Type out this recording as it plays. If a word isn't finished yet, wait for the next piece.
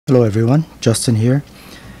Hello everyone, Justin here,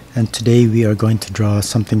 and today we are going to draw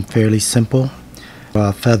something fairly simple,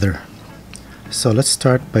 a feather. So let's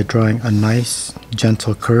start by drawing a nice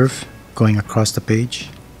gentle curve going across the page,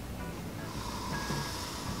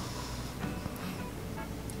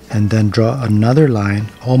 and then draw another line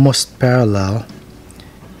almost parallel,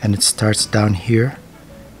 and it starts down here,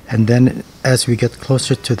 and then as we get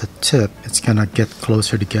closer to the tip it's gonna get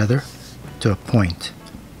closer together to a point.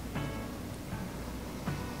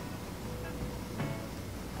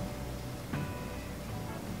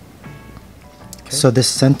 So this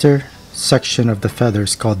center section of the feather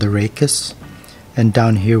is called the rachis, and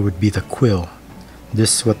down here would be the quill.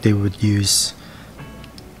 This is what they would use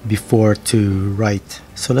before to write.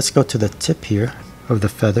 So let's go to the tip here of the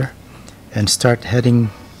feather and start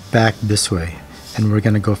heading back this way, and we're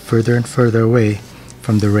going to go further and further away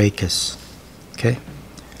from the rachis. Okay,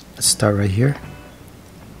 let's start right here,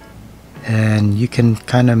 and you can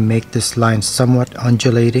kind of make this line somewhat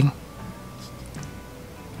undulating.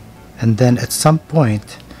 And then at some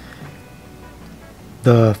point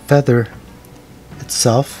the feather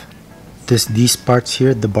itself, these parts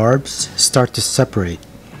here, the barbs, start to separate.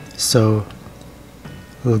 So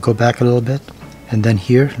we'll go back a little bit, and then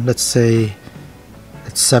here, let's say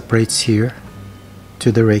it separates here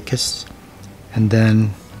to the rachis, and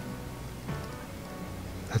then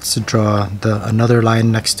let's draw another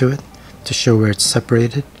line next to it to show where it's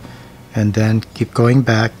separated. And then keep going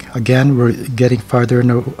back. Again, we're getting farther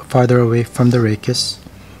and farther away from the rachis.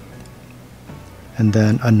 And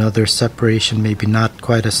then another separation, maybe not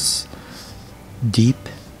quite as deep.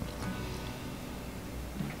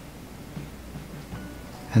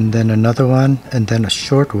 And then another one, and then a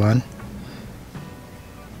short one.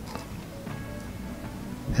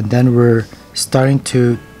 And then we're starting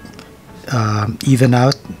to even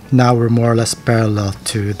out. Now we're more or less parallel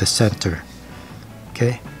to the center.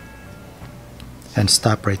 Okay? And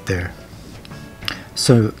stop right there.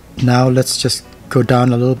 So now let's just go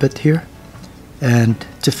down a little bit here, and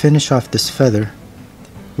to finish off this feather,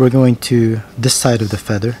 we're going to this side of the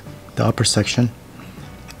feather, the upper section,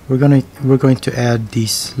 we're going to add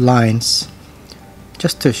these lines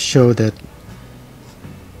just to show that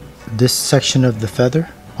this section of the feather,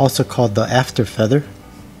 also called the after feather,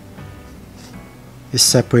 is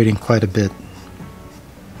separating quite a bit.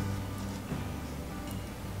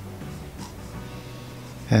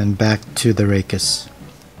 And back to the rachis.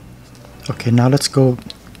 Okay, now let's go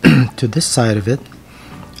to this side of it.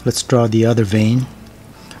 Let's draw the other vein.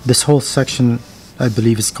 This whole section, I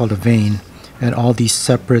believe, is called a vein, and all these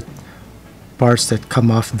separate parts that come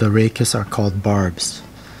off the rachis are called barbs.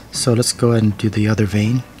 So let's go ahead and do the other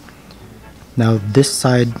vein. Now this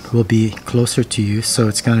side will be closer to you, so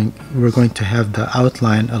we're going to have the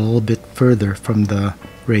outline a little bit further from the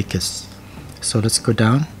rachis. So let's go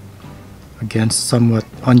down. Again, somewhat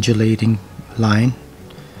undulating line,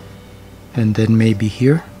 and then maybe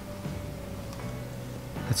here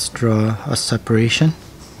let's draw a separation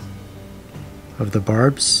of the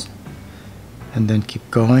barbs, and then keep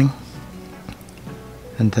going,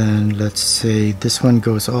 and then let's say this one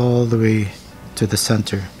goes all the way to the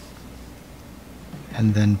center,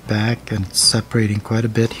 and then back, and it's separating quite a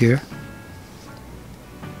bit here.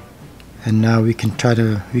 And now we can kind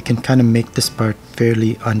of make this part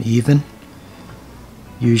fairly uneven.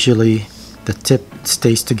 Usually the tip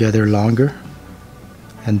stays together longer,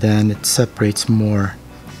 and then it separates more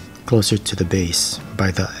closer to the base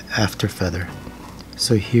by the after feather.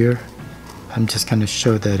 So here I'm just going to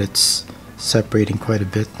show that it's separating quite a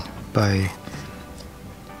bit by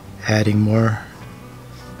adding more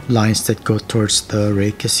lines that go towards the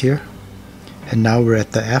rachis here. And now we're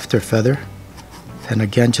at the after feather, and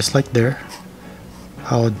again, just like there,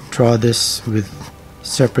 I'll draw this with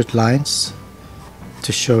separate lines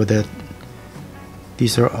to show that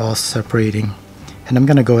these are all separating. And I'm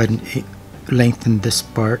gonna go ahead and lengthen this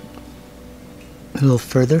part a little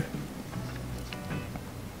further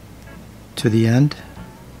to the end,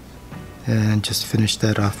 and just finish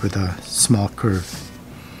that off with a small curve.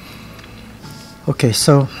 Okay,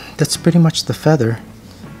 so that's pretty much the feather.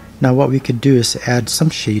 Now what we could do is add some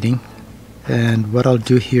shading, and what I'll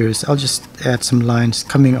do here is I'll just add some lines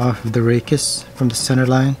coming off of the rachis from the center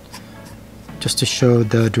line, just to show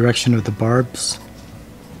the direction of the barbs,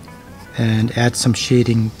 and add some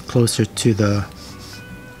shading closer to the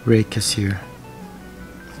rachis here,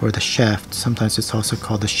 or the shaft. Sometimes it's also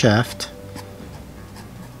called the shaft.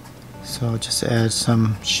 So I'll just add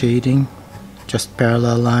some shading, just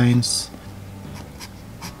parallel lines.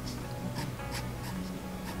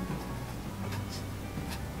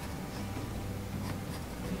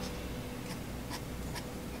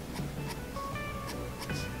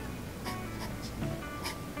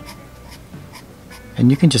 And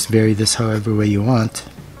you can just vary this however way you want.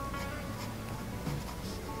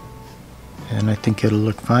 And I think it'll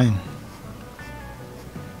look fine.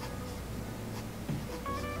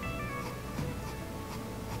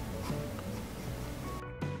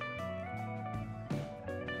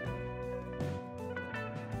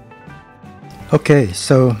 Okay,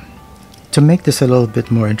 so to make this a little bit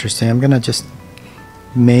more interesting, I'm gonna just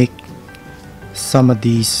make some of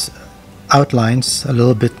these outlines a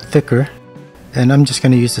little bit thicker, and I'm just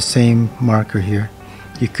gonna use the same marker here.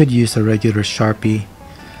 You could use a regular Sharpie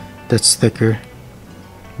that's thicker,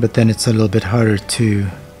 but then it's a little bit harder to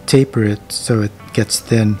taper it so it gets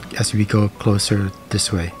thin as we go closer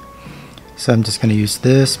this way. So I'm just gonna use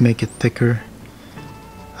this, make it thicker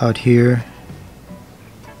out here.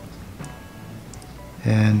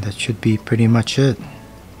 And that should be pretty much it.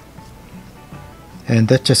 And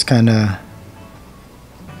that just kind of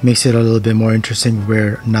makes it a little bit more interesting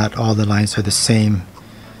where not all the lines are the same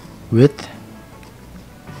width.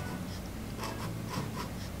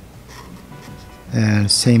 And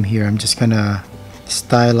same here, I'm just gonna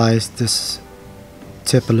stylize this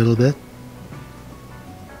tip a little bit.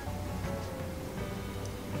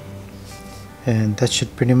 And that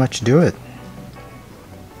should pretty much do it.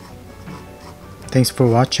 Thanks for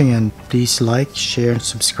watching, and please like, share, and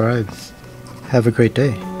subscribe. Have a great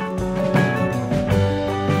day.